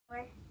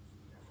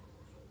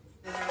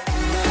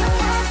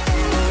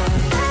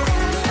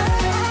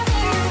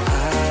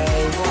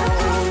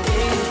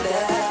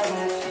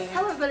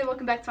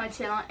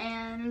channel,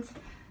 and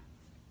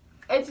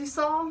if you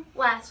saw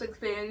last week's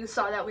video, you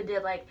saw that we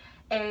did like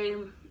a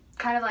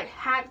kind of like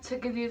hack to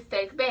give you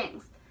fake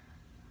bangs.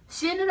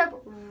 She ended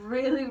up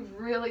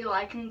really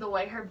liking the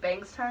way her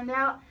bangs turned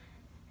out,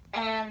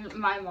 and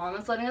my mom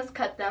is letting us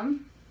cut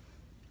them.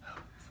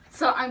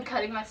 So I'm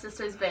cutting my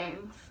sister's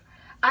bangs.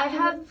 I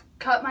have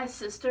cut my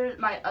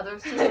other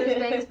sister's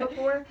bangs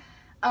before,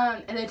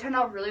 and they turned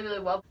out really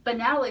well. But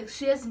Natalie,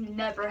 she has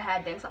never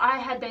had bangs. I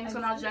had bangs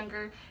when I was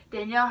younger.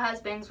 Danielle has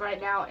bangs right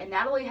now, and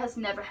Natalie has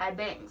never had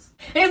bangs.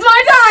 It's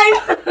my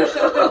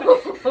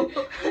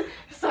time!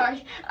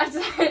 Sorry.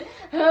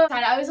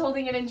 I was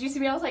holding it in Juicy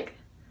Me. I was like...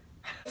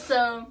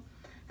 So,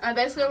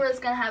 basically we're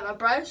just going to have a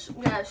brush,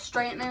 we're going to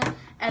straighten it,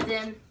 and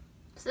then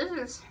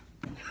scissors.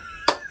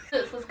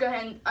 Let's go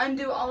ahead and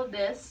undo all of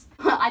this.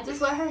 I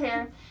just let her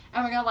hair,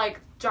 and we're going to like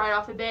dry it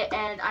off a bit,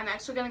 and I'm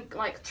actually going to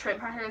like trim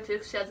her hair too,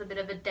 because she has a bit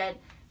of a dead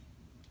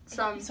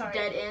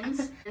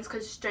ends. It's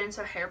because she straightens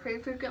her hair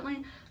pretty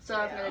frequently, so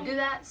I'm going to do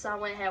that. So I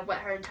went ahead and wet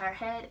her entire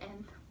head,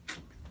 and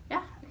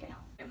yeah, okay.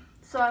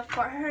 So I've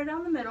part her hair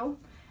down the middle,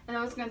 and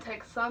I was going to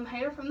take some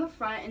hair from the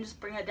front and just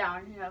bring it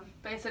down, you know,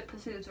 basic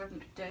procedures for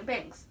doing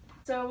bangs.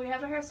 So we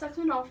have her hair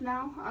sectioned off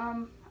now.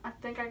 I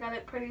think I got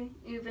it pretty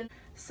even.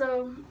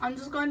 So I'm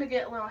just going to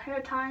get a little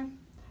hair tie,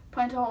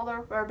 ponytail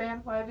holder, rubber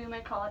band, whatever you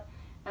may call it,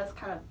 and just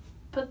kind of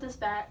put this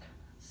back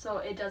so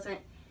it doesn't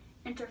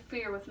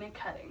interfere with me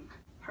cutting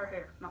her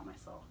hair, not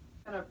myself.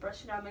 I'm going to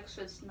brush it out, make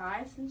sure it's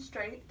nice and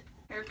straight.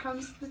 Here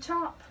comes the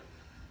chop.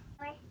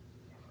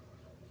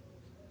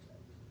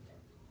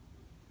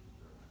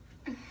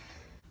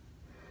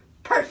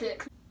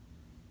 Perfect.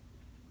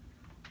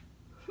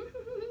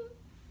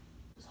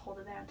 Just hold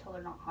it there until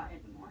they're not hot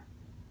anymore.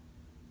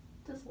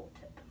 Just a little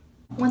tip.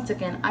 Once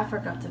again, I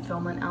forgot to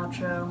film an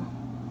outro.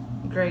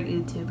 Great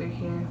YouTuber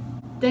here.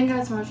 Thank you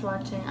guys so much for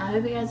watching. I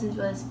hope you guys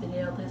enjoyed this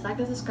video. Please like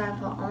and subscribe.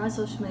 Follow all my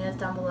social medias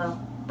down below.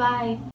 Bye.